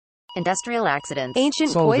industrial accidents,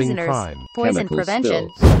 ancient solving poisoners, crime, poison chemical prevention.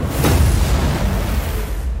 spills.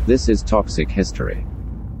 This is Toxic History.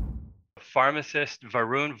 Pharmacist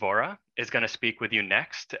Varun Vora is going to speak with you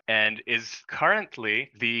next and is currently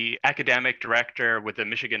the academic director with the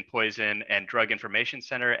Michigan Poison and Drug Information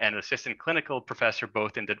Center and assistant clinical professor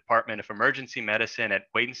both in the Department of Emergency Medicine at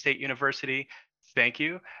Wayne State University. Thank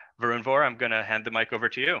you. Varun Vora, I'm going to hand the mic over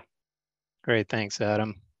to you. Great, thanks,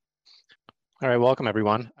 Adam. All right, welcome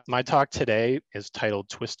everyone. My talk today is titled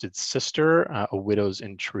Twisted Sister, A Widow's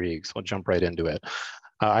Intrigue. So I'll jump right into it.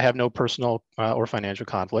 I have no personal or financial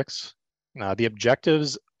conflicts. The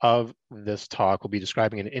objectives of this talk will be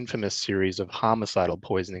describing an infamous series of homicidal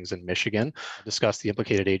poisonings in Michigan, discuss the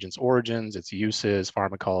implicated agent's origins, its uses,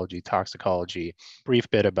 pharmacology, toxicology, brief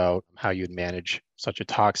bit about how you'd manage such a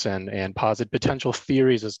toxin, and posit potential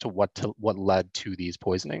theories as to what led to these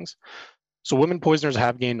poisonings. So women poisoners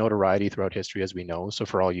have gained notoriety throughout history, as we know. So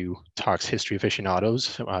for all you tox history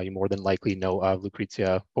aficionados, you more than likely know of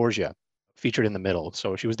Lucrezia Borgia, featured in the middle.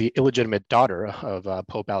 So she was the illegitimate daughter of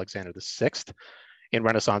Pope Alexander VI in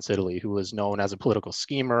Renaissance Italy, who was known as a political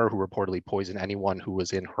schemer who reportedly poisoned anyone who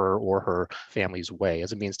was in her or her family's way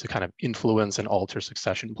as a means to kind of influence and alter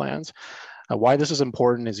succession plans. Why this is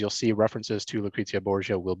important is you'll see references to Lucrezia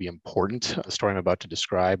Borgia will be important, a story I'm about to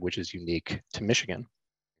describe, which is unique to Michigan.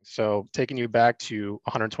 So taking you back to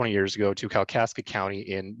 120 years ago to Kalkaska County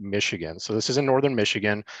in Michigan. So this is in northern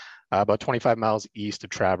Michigan, about 25 miles east of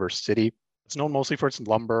Traverse City. It's known mostly for its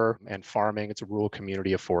lumber and farming. It's a rural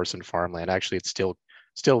community of forest and farmland. Actually, it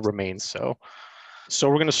still remains so. So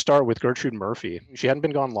we're going to start with Gertrude Murphy. She hadn't been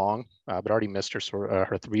gone long, but already missed her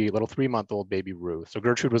 3-month-old baby Ruth. So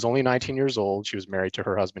Gertrude was only 19 years old. She was married to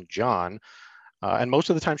her husband, John. And most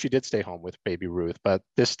of the time she did stay home with baby Ruth, but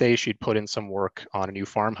this day she'd put in some work on a new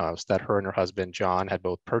farmhouse that her and her husband, John, had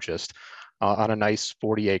both purchased on a nice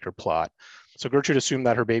 40-acre plot. So Gertrude assumed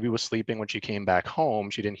that her baby was sleeping when she came back home.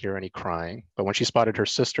 She didn't hear any crying, but when she spotted her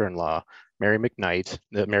sister-in-law, Mary McKnight,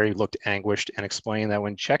 Mary looked anguished and explained that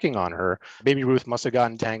when checking on her, baby Ruth must have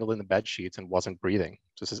gotten tangled in the bed sheets and wasn't breathing.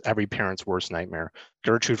 This is every parent's worst nightmare.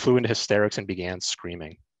 Gertrude flew into hysterics and began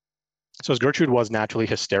screaming. So as Gertrude was naturally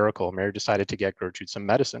hysterical, Mary decided to get Gertrude some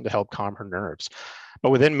medicine to help calm her nerves.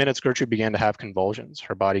 But within minutes, Gertrude began to have convulsions,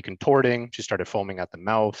 her body contorting, she started foaming at the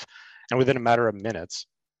mouth, and within a matter of minutes,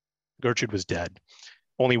 Gertrude was dead,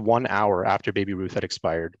 only 1 hour after baby Ruth had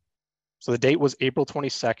expired. So the date was April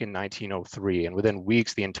 22nd, 1903, and within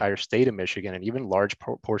weeks, the entire state of Michigan and even large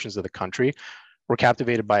portions of the country were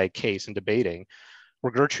captivated by a case and debating, were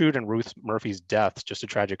Gertrude and Ruth Murphy's deaths just a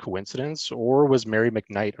tragic coincidence, or was Mary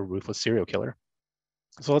McKnight a ruthless serial killer?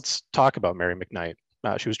 So let's talk about Mary McKnight.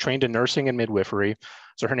 She was trained in nursing and midwifery,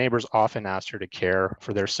 so her neighbors often asked her to care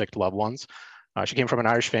for their sick loved ones. She came from an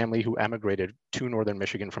Irish family who emigrated to northern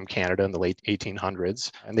Michigan from Canada in the late 1800s,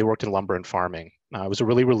 and they worked in lumber and farming. It was a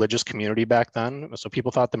really religious community back then, so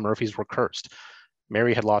people thought the Murphys were cursed.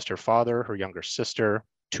 Mary had lost her father, her younger sister,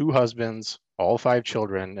 2 husbands, all 5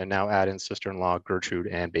 children, and now add in sister-in-law Gertrude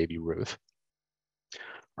and baby Ruth.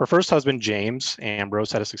 Her first husband, James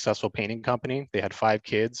Ambrose, had a successful painting company. They had 5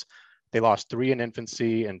 kids. They lost 3 in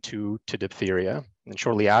infancy and 2 to diphtheria. And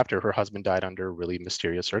shortly after, her husband died under really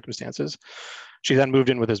mysterious circumstances. She then moved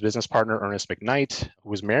in with his business partner, Ernest McKnight, who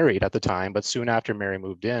was married at the time, but soon after Mary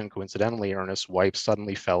moved in, coincidentally, Ernest's wife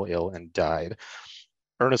suddenly fell ill and died.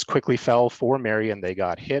 Ernest quickly fell for Mary and they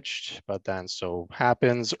got hitched, but then so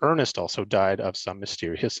happens, Ernest also died of some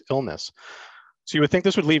mysterious illness. So you would think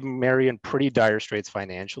this would leave Mary in pretty dire straits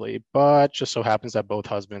financially, but just so happens that both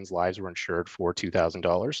husbands' lives were insured for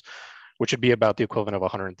 $2,000, which would be about the equivalent of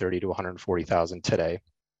 $130,000 to $140,000 today.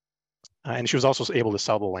 And she was also able to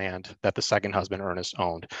sell the land that the second husband, Ernest,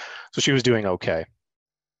 owned. So she was doing okay.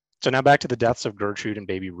 So now back to the deaths of Gertrude and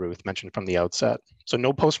baby Ruth mentioned from the outset. So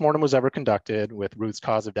no postmortem was ever conducted, with Ruth's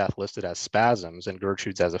cause of death listed as spasms and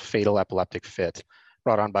Gertrude's as a fatal epileptic fit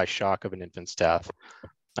brought on by shock of an infant's death.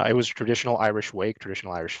 It was a traditional Irish wake,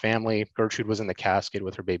 traditional Irish family. Gertrude was in the casket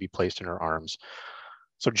with her baby placed in her arms.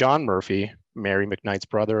 So John Murphy, Mary McKnight's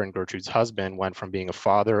brother and Gertrude's husband, went from being a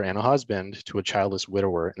father and a husband to a childless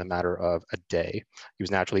widower in the matter of a day. He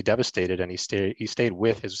was naturally devastated, and he stayed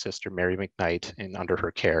with his sister, Mary McKnight, under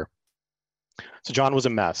her care. So John was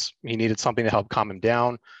a mess. He needed something to help calm him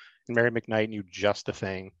down, and Mary McKnight knew just the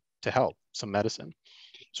thing to help, some medicine.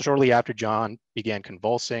 So shortly after John began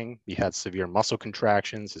convulsing, he had severe muscle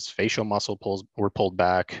contractions, his facial muscles were pulled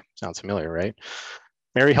back. Sounds familiar, right?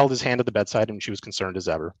 Mary held his hand at the bedside and she was concerned as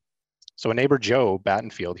ever. So a neighbor, Joe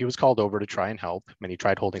Battenfield, he was called over to try and help, and he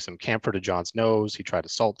tried holding some camphor to John's nose. He tried a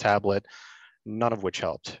salt tablet. none of which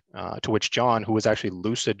helped. To which John, who was actually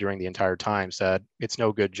lucid during the entire time, said, "It's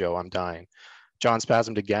no good, Joe, I'm dying." John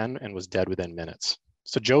spasmed again and was dead within minutes.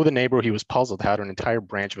 So Joe, the neighbor, he was puzzled how an entire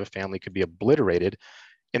branch of a family could be obliterated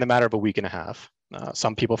in the matter of a week and a half.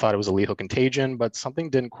 Some people thought it was a lethal contagion, but something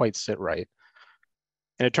didn't quite sit right.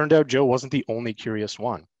 And it turned out Joe wasn't the only curious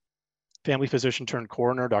one. Family physician turned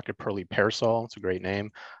coroner, Dr. Pearlie Pearsall, it's a great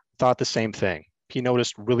name, thought the same thing. He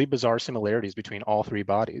noticed really bizarre similarities between all three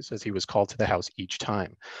bodies as he was called to the house each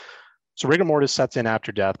time. So rigor mortis sets in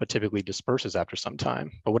after death, but typically disperses after some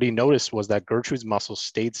time. But what he noticed was that Gertrude's muscles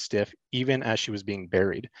stayed stiff even as she was being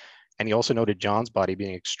buried. And he also noted John's body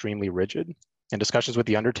being extremely rigid. And discussions with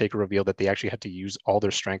the undertaker revealed that they actually had to use all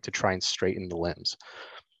their strength to try and straighten the limbs.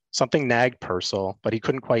 Something nagged Purcell, but he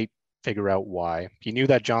couldn't quite figure out why. He knew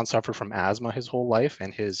that John suffered from asthma his whole life,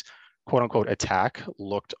 and his quote unquote attack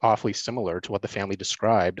looked awfully similar to what the family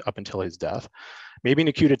described up until his death. Maybe an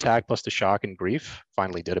acute attack plus the shock and grief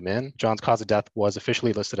finally did him in. John's cause of death was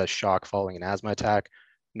officially listed as shock following an asthma attack.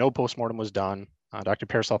 No postmortem was done. Dr.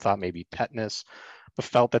 Pearsall thought maybe tetanus, but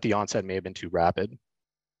felt that the onset may have been too rapid.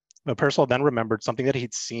 But Pearsall then remembered something that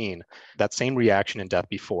he'd seen, that same reaction in death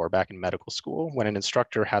before, back in medical school, when an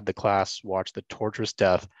instructor had the class watch the torturous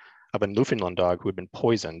death of a Newfoundland dog who had been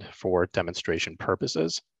poisoned for demonstration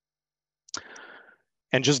purposes.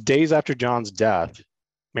 And just days after John's death,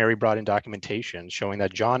 Mary brought in documentation showing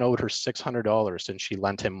that John owed her $600 since she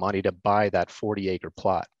lent him money to buy that 40-acre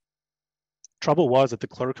plot. Trouble was that the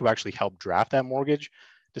clerk who actually helped draft that mortgage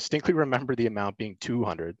distinctly remembered the amount being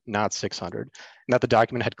 200, not 600, and that the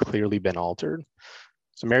document had clearly been altered.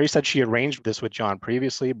 So Mary said she arranged this with John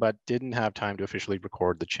previously, but didn't have time to officially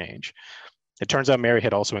record the change. It turns out Mary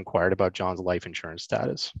had also inquired about John's life insurance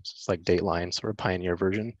status. It's like Dateline, sort of pioneer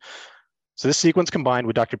version. So this sequence combined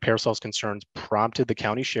with Dr. Pearsall's concerns prompted the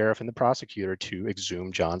county sheriff and the prosecutor to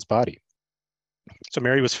exhume John's body. So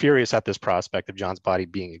Mary was furious at this prospect of John's body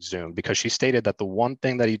being exhumed because she stated that the one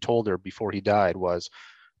thing that he told her before he died was,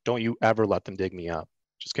 "Don't you ever let them dig me up,"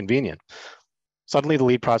 which is convenient. Suddenly, the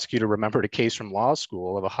lead prosecutor remembered a case from law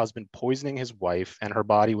school of a husband poisoning his wife, and her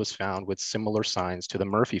body was found with similar signs to the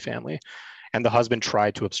Murphy family, and the husband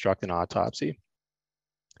tried to obstruct an autopsy.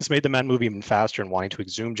 This made the men move even faster in wanting to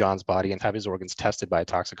exhume John's body and have his organs tested by a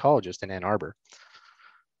toxicologist in Ann Arbor.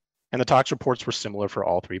 And the tox reports were similar for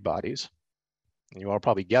all three bodies. And you all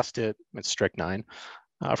probably guessed it, it's strychnine.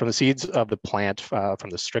 From the seeds of the plant from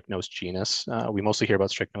the strychnos genus, we mostly hear about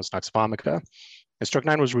Strychnos noxvomica. And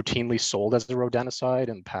strychnine was routinely sold as a rodenticide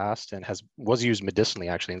in the past and was used medicinally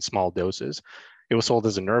actually in small doses. It was sold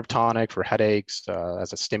as a nerve tonic for headaches,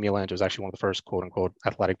 as a stimulant. It was actually one of the first quote unquote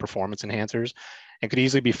athletic performance enhancers and could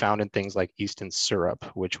easily be found in things like Easton syrup,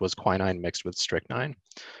 which was quinine mixed with strychnine.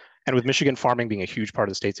 And with Michigan farming being a huge part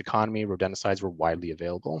of the state's economy, rodenticides were widely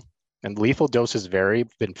available. And lethal doses vary,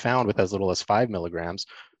 been found with as little as 5 milligrams,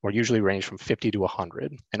 or usually range from 50 to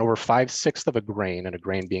 100. And over 5/6 of a grain, and a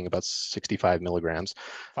grain being about 65 milligrams,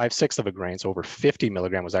 5/6 of a grain, so over 50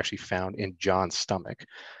 milligrams was actually found in John's stomach.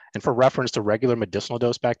 And for reference, the regular medicinal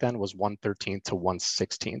dose back then was 1/13 to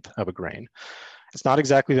 1/16 of a grain. It's not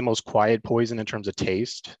exactly the most quiet poison in terms of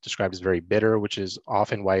taste, described as very bitter, which is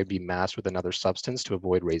often why it'd be masked with another substance to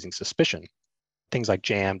avoid raising suspicion. Things like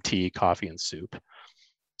jam, tea, coffee, and soup.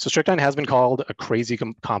 So strychnine has been called a crazy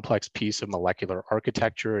complex piece of molecular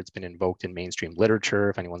architecture. It's been invoked in mainstream literature.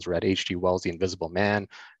 If anyone's read H.G. Wells' The Invisible Man,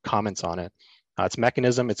 comments on it. Its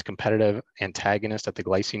mechanism, it's competitive antagonist at the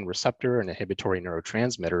glycine receptor, an inhibitory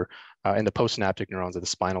neurotransmitter in the postsynaptic neurons of the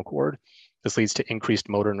spinal cord. This leads to increased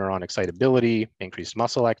motor neuron excitability, increased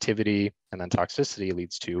muscle activity, and then toxicity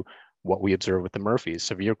leads to what we observe with the Murphys: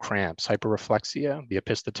 severe cramps, hyperreflexia, the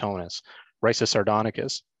epistotonus, rhizus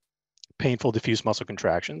sardonicus, painful diffuse muscle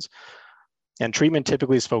contractions. And treatment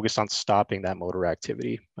typically is focused on stopping that motor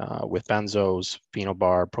activity with benzos,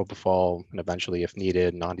 phenobarb, propofol, and eventually, if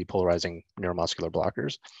needed, non-depolarizing neuromuscular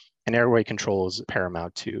blockers. And airway control is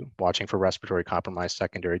paramount too, watching for respiratory compromise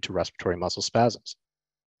secondary to respiratory muscle spasms.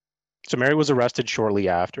 So Mary was arrested shortly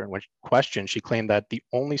after, and when questioned, she claimed that the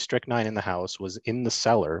only strychnine in the house was in the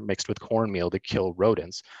cellar mixed with cornmeal to kill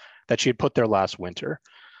rodents that she had put there last winter.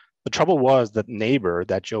 The trouble was that neighbor,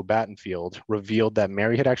 that Joe Battenfield, revealed that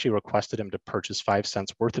Mary had actually requested him to purchase 5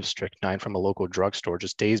 cents worth of strychnine from a local drugstore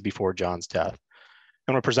just days before John's death.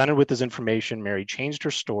 And when presented with this information, Mary changed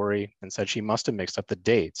her story and said she must have mixed up the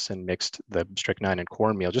dates and mixed the strychnine and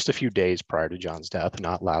cornmeal just a few days prior to John's death,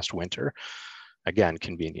 not last winter. Again,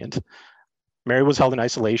 convenient. Mary was held in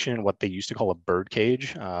isolation in what they used to call a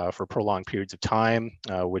birdcage for prolonged periods of time,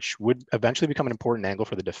 which would eventually become an important angle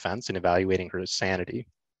for the defense in evaluating her sanity.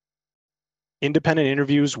 Independent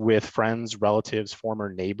interviews with friends, relatives,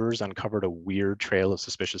 former neighbors uncovered a weird trail of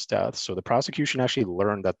suspicious deaths. So the prosecution actually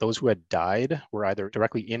learned that those who had died were either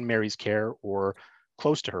directly in Mary's care or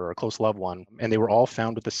close to her, or a close loved one, and they were all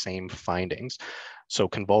found with the same findings. So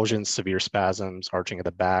convulsions, severe spasms, arching of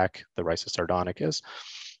the back, the risus sardonicus.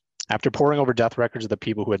 After poring over death records of the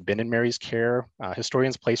people who had been in Mary's care,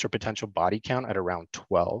 historians place her potential body count at around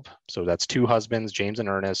 12. So that's 2 husbands, James and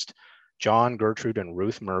Ernest, John, Gertrude, and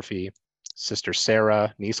Ruth Murphy, sister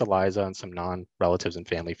Sarah, niece Eliza, and some non-relatives and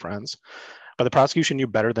family friends. But the prosecution knew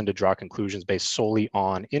better than to draw conclusions based solely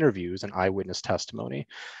on interviews and eyewitness testimony.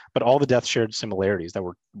 But all the deaths shared similarities that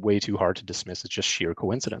were way too hard to dismiss as just sheer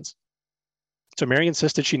coincidence. So Mary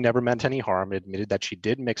insisted she never meant any harm and admitted that she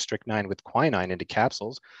did mix strychnine with quinine into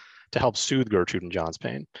capsules to help soothe Gertrude and John's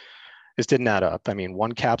pain. This didn't add up. I mean,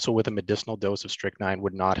 1 capsule with a medicinal dose of strychnine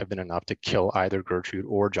would not have been enough to kill either Gertrude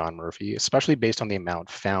or John Murphy, especially based on the amount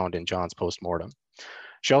found in John's postmortem.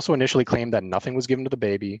 She also initially claimed that nothing was given to the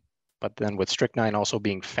baby, but then with strychnine also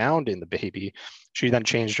being found in the baby, she then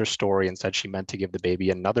changed her story and said she meant to give the baby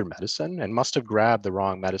another medicine and must have grabbed the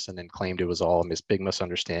wrong medicine and claimed it was all a big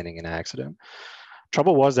misunderstanding and accident.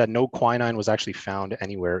 Trouble was that no quinine was actually found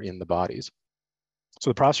anywhere in the bodies. So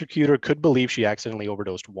the prosecutor could believe she accidentally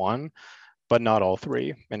overdosed 1, but not all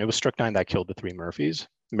 3. And it was strychnine that killed the 3 Murphys.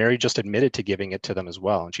 Mary just admitted to giving it to them as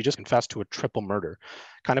well. And she just confessed to a triple murder,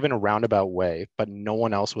 kind of in a roundabout way, but no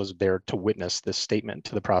one else was there to witness this statement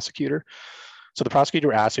to the prosecutor. So the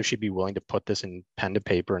prosecutor asked if she'd be willing to put this in pen to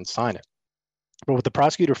paper and sign it. But what the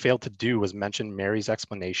prosecutor failed to do was mention Mary's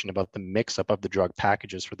explanation about the mix-up of the drug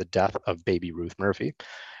packages for the death of baby Ruth Murphy.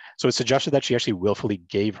 So it suggested that she actually willfully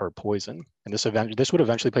gave her poison. And this would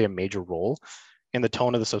eventually play a major role in the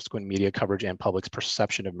tone of the subsequent media coverage and public's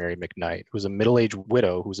perception of Mary McKnight, who was a middle-aged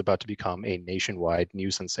widow who was about to become a nationwide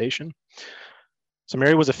news sensation. So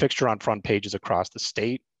Mary was a fixture on front pages across the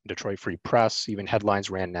state, Detroit Free Press, even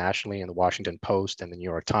headlines ran nationally in the Washington Post and the New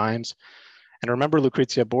York Times. And remember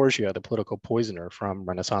Lucrezia Borgia, the political poisoner from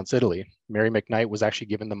Renaissance Italy. Mary McKnight was actually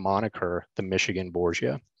given the moniker the Michigan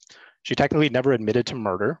Borgia. She technically never admitted to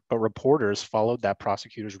murder, but reporters followed that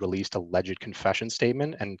prosecutor's released alleged confession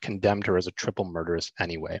statement and condemned her as a triple murderess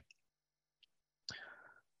anyway.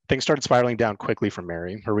 Things started spiraling down quickly for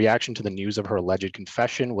Mary. Her reaction to the news of her alleged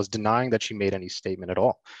confession was denying that she made any statement at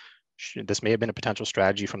all. This may have been a potential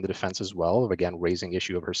strategy from the defense as well, of again raising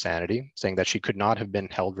issue of her sanity, saying that she could not have been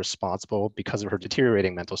held responsible because of her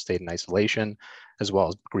deteriorating mental state in isolation, as well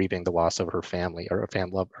as grieving the loss of her family or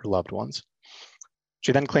her loved ones.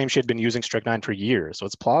 She then claimed she had been using strychnine for years, so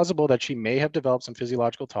it's plausible that she may have developed some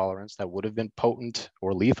physiological tolerance that would have been potent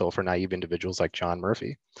or lethal for naive individuals like John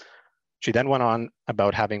Murphy. She then went on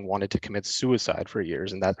about having wanted to commit suicide for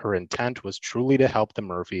years and that her intent was truly to help the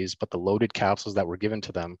Murphys, but the loaded capsules that were given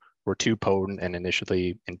to them were too potent and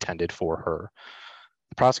initially intended for her.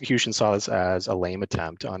 The prosecution saw this as a lame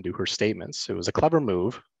attempt to undo her statements. It was a clever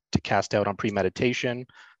move to cast doubt on premeditation.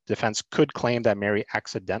 The defense could claim that Mary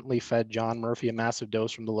accidentally fed John Murphy a massive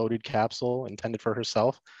dose from the loaded capsule intended for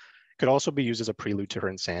herself. It could also be used as a prelude to her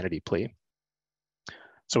insanity plea.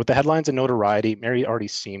 So with the headlines and notoriety, Mary already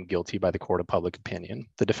seemed guilty by the court of public opinion.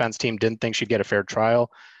 The defense team didn't think she'd get a fair trial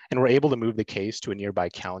and were able to move the case to a nearby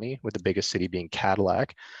county, with the biggest city being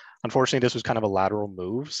Cadillac. Unfortunately, this was kind of a lateral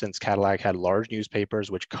move since Cadillac had large newspapers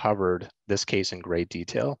which covered this case in great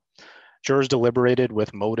detail. Jurors deliberated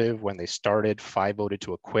with motive. When they started, 5 voted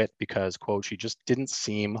to acquit because, quote, she just didn't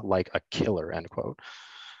seem like a killer, end quote.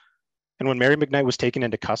 And when Mary McKnight was taken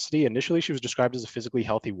into custody, initially she was described as a physically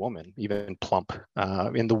healthy woman, even plump.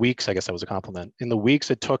 In the weeks, I guess that was a compliment. In the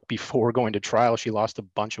weeks it took before going to trial, she lost a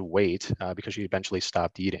bunch of weight because she eventually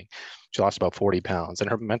stopped eating. She lost about 40 pounds,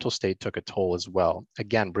 and her mental state took a toll as well.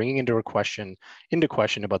 Again, bringing into question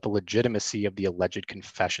about the legitimacy of the alleged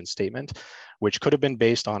confession statement, which could have been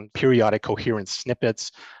based on periodic coherent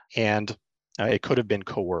snippets, and it could have been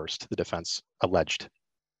coerced, the defense alleged.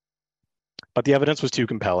 But the evidence was too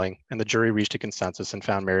compelling, and the jury reached a consensus and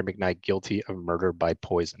found Mary McKnight guilty of murder by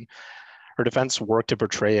poison. Her defense worked to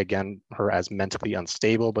portray, again, her as mentally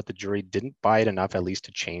unstable, but the jury didn't buy it enough at least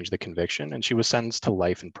to change the conviction, and she was sentenced to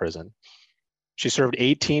life in prison. She served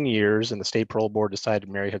 18 years, and the state parole board decided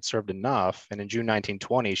Mary had served enough, and in June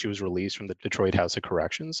 1920, she was released from the Detroit House of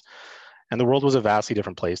Corrections. And the world was a vastly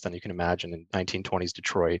different place than you can imagine in 1920s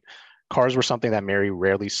Detroit. Cars were something that Mary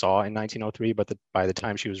rarely saw in 1903, but by the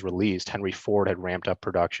time she was released, Henry Ford had ramped up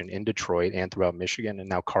production in Detroit and throughout Michigan, and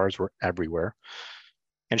now cars were everywhere.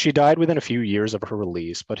 And she died within a few years of her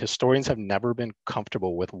release, but historians have never been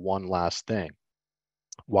comfortable with one last thing.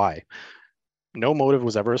 Why? No motive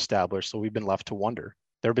was ever established, so we've been left to wonder.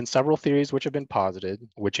 There have been several theories which have been posited,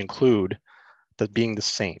 which include being the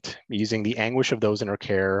saint, using the anguish of those in her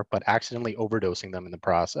care, but accidentally overdosing them in the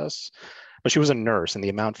process. But she was a nurse, and the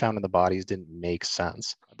amount found in the bodies didn't make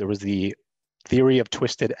sense. There was the theory of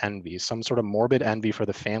twisted envy, some sort of morbid envy for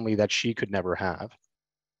the family that she could never have.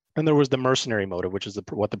 And there was the mercenary motive, which is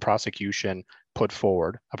what the prosecution put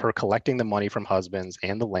forward, of her collecting the money from husbands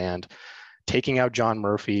and the land, taking out John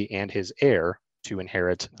Murphy and his heir to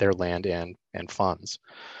inherit their land and funds.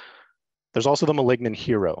 There's also the malignant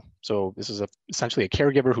hero. So this is essentially a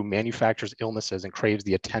caregiver who manufactures illnesses and craves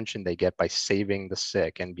the attention they get by saving the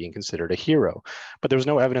sick and being considered a hero. But there's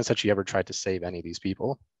no evidence that she ever tried to save any of these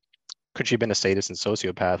people. Could she have been a sadist and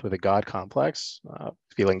sociopath with a God complex,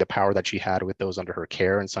 feeling the power that she had with those under her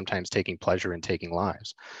care and sometimes taking pleasure in taking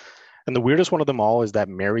lives? And the weirdest one of them all is that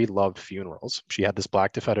Mary loved funerals. She had this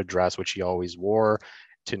black taffeta dress, which she always wore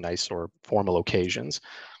to nice or formal occasions.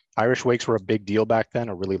 Irish wakes were a big deal back then,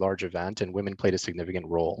 a really large event, and women played a significant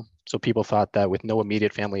role. So people thought that with no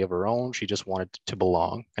immediate family of her own, she just wanted to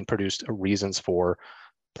belong and produced reasons for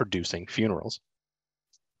producing funerals.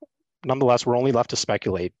 Nonetheless, we're only left to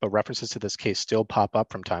speculate, but references to this case still pop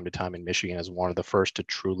up from time to time in Michigan as one of the first to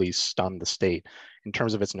truly stun the state in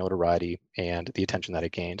terms of its notoriety and the attention that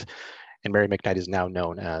it gained. And Mary McKnight is now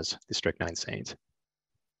known as the Strychnine Saint.